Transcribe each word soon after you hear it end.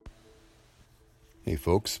Hey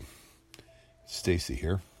folks, Stacy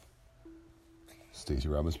here.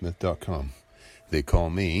 StacyRobbinsmith.com. They call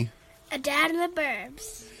me a dad in the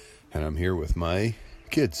burbs, and I'm here with my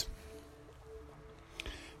kids.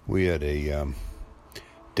 We had a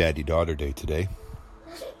daddy-daughter day today,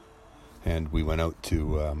 and we went out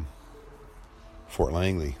to Fort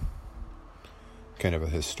Langley, kind of a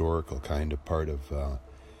historical kind of part of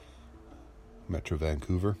Metro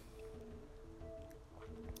Vancouver.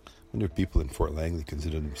 I wonder if people in Fort Langley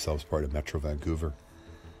consider themselves part of Metro Vancouver.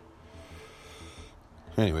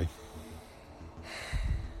 Anyway,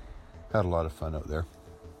 had a lot of fun out there.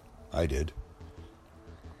 I did.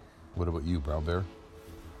 What about you, Brown Bear?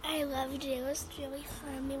 I loved it. It was really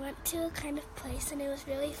fun. We went to a kind of place and it was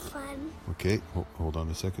really fun. Okay, hold on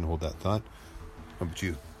a second. Hold that thought. How about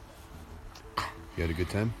you? You had a good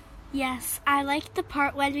time? Yes, I liked the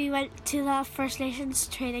part when we went to the First Nations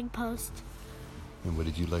trading post. And what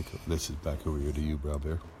did you like? This is back over here to you, Brown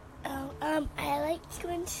Bear. I liked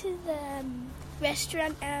going to the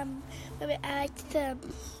restaurant. I liked the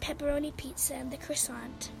pepperoni pizza and the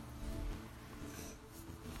croissant.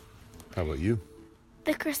 How about you?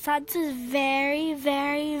 The croissant is very,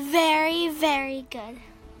 very, very, very good.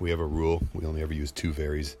 We have a rule. We only ever use two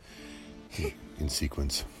varies in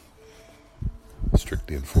sequence.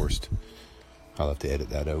 Strictly enforced. I'll have to edit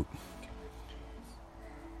that out.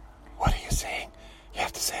 What are you saying? You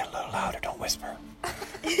have to say it a little louder. Don't whisper.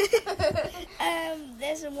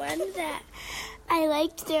 There's one that I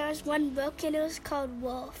liked. There was one book and it was called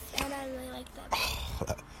Wolf, and I really liked that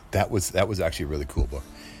book. That was actually a really cool book.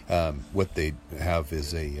 What they have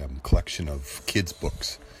is a collection of kids'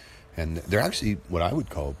 books, and they're actually what I would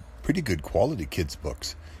call pretty good quality kids'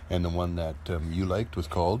 books. And the one that you liked was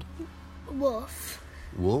called Wolf.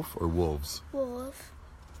 Wolf or Wolves? Wolf.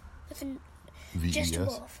 With an V-E-S? just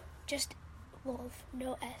Wolf. Just Wolf.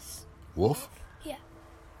 No S. Wolf? Yeah.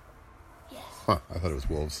 Yes. Huh, I thought it was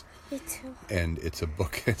Wolves. Me too. And it's a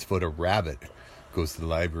book, it's about a rabbit. Goes to the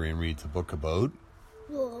library and reads a book about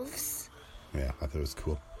Wolves. Yeah, I thought it was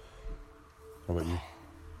cool. How about you?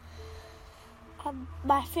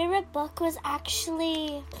 My favorite book was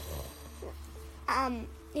actually,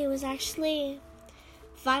 it was actually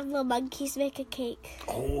Five Little Monkeys Make a Cake.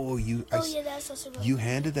 Oh, yeah, that's also really you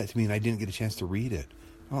handed that to me and I didn't get a chance to read it.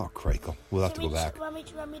 Oh, crikle. We'll have to go back. Want me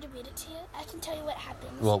to read it to you? I can tell you what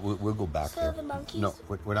happens. Well, we'll go back So there. the monkeys... No,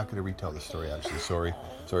 we're not going to retell the story, actually. Sorry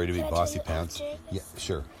to be Can I bossy tell you pants. after Yeah, this?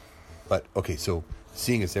 sure. But, okay, so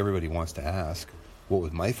seeing as everybody wants to ask, what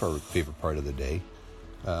was my favorite part of the day?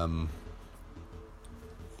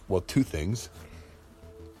 Well, two things.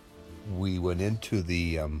 We went into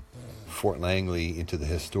the Fort Langley, into the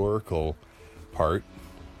historical part,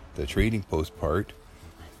 the trading post part,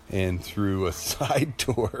 and through a side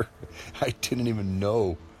door. I didn't even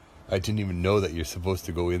know that you're supposed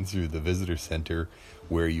to go in through the visitor center,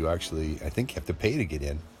 where you actually, I think you have to pay to get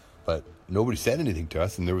in. But nobody said anything to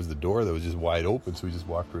us, and there was the door that was just wide open, so we just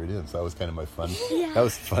walked right in. So that was kind of my fun. Yeah. That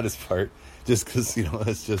was the funnest part, just because,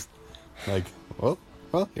 it's just like, well,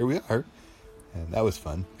 here we are. And that was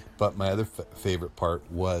fun. But my other favorite part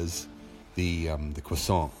was the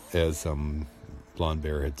croissant, as Blonde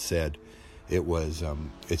Bear had said. It was,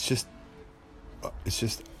 it's just,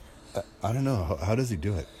 I don't know, how does he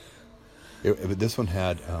do it? This one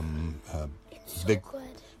had It's big, so good.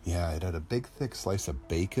 yeah, it had a big thick slice of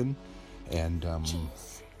bacon and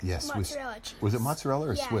Cheese. yes, Mozzarella cheese. was it mozzarella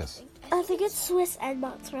or Yeah, Swiss? I think it's Swiss and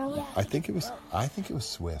mozzarella. Yeah. I think it was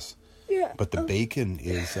Swiss. Yeah. But the bacon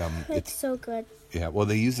is It's so good. yeah, well,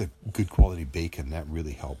 they use a good quality bacon. That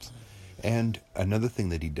really helps. And another thing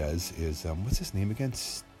that he does is what's his name again?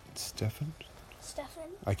 Stefan?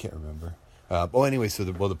 I can't remember. Anyway, so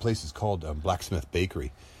the place is called Blacksmith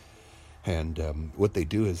Bakery, and what they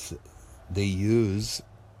do is they use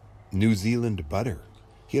New Zealand butter.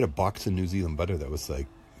 He had a box of New Zealand butter that was like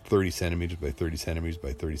 30 centimeters by 30 centimeters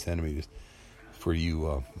by 30 centimeters. For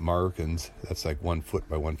you Americans, that's like 1 foot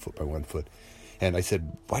by 1 foot by 1 foot. And I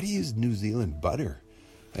said, why do you use New Zealand butter?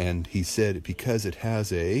 And he said, because it has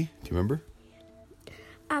do you remember?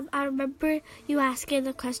 I remember you asking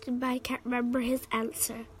the question, but I can't remember his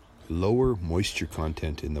answer. Lower moisture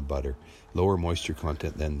content in the butter. Lower moisture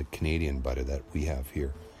content than the Canadian butter that we have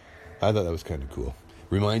here. I thought that was kind of cool.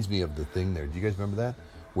 Reminds me of the thing there. Do you guys remember that?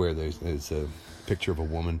 Where there's a picture of a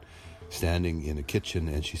woman standing in a kitchen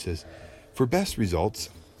and she says, for best results,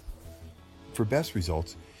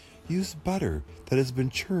 use butter that has been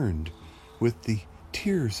churned with the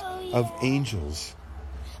tears of angels.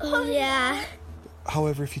 Oh, yeah.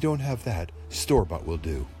 However, if you don't have that, store-bought will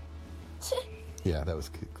do. Yeah, that was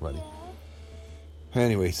funny.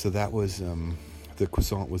 Anyway, so that was the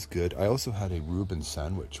croissant was good. I also had a Reuben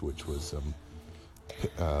sandwich, which was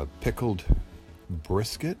pickled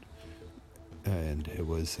brisket, and it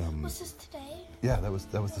was. Was this today? Yeah, that was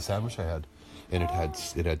the sandwich I had, and it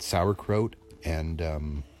had sauerkraut and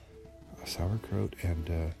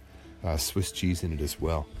Swiss cheese in it as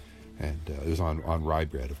well, and it was on rye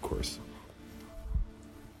bread, of course.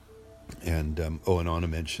 And and Anna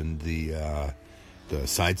mentioned the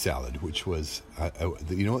side salad, which was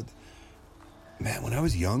you know what, man, when I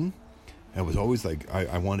was young, I was always like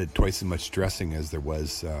I wanted twice as much dressing as there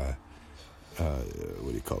was what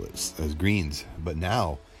do you call it, as greens. But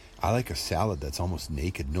now I like a salad that's almost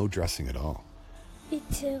naked, no dressing at all. Me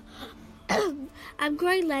too. I'm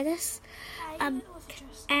growing lettuce,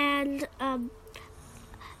 and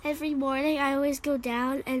every morning I always go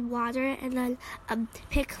down and water it, and then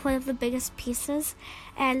pick one of the biggest pieces,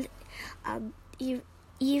 and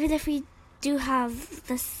even if we do have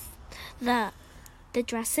the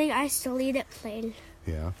dressing, I still eat it plain.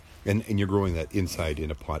 Yeah, and you're growing that inside in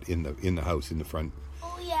a pot in the house in the front.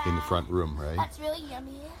 Oh yeah. In the front room, right? That's really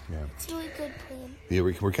yummy. Yeah. It's really good plain. Yeah,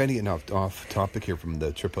 we're kind of getting off topic here from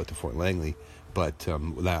the trip out to Fort Langley, but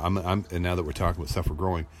and now that we're talking about stuff we're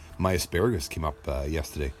growing, my asparagus came up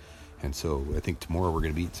yesterday, and so I think tomorrow we're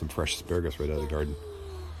going to be eating some fresh asparagus right out of the garden.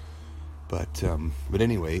 But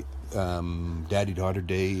anyway, Daddy-daughter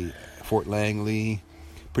day, Fort Langley,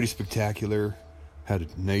 pretty spectacular. Had a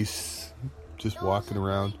nice, just walking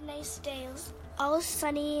around. Really nice day. It was all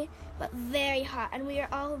sunny, but very hot, and we were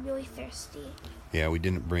all really thirsty. Yeah, we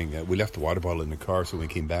didn't bring. We left the water bottle in the car, so when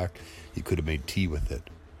we came back, you could have made tea with it.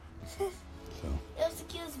 So it was the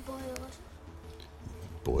cutest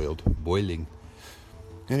boiling.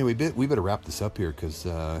 Anyway, we better wrap this up here because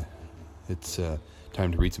it's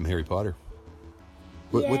time to read some Harry Potter.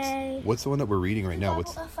 What's the one that we're reading right now?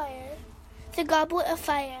 Goblet of Fire. The Goblet of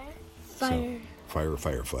Fire. Fire. So,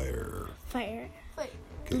 fire. Fire. Okay.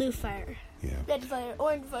 Blue fire. Yeah. Red fire.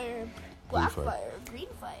 Orange fire. Black fire. Green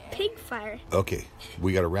fire. Pink fire. Okay,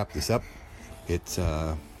 we got to wrap this up. It's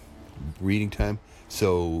reading time.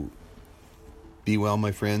 So be well,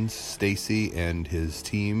 my friends. Stacy and his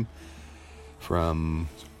team from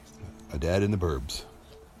A Dad in the Burbs.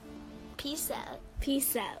 Peace out.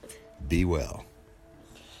 Peace out. Be well.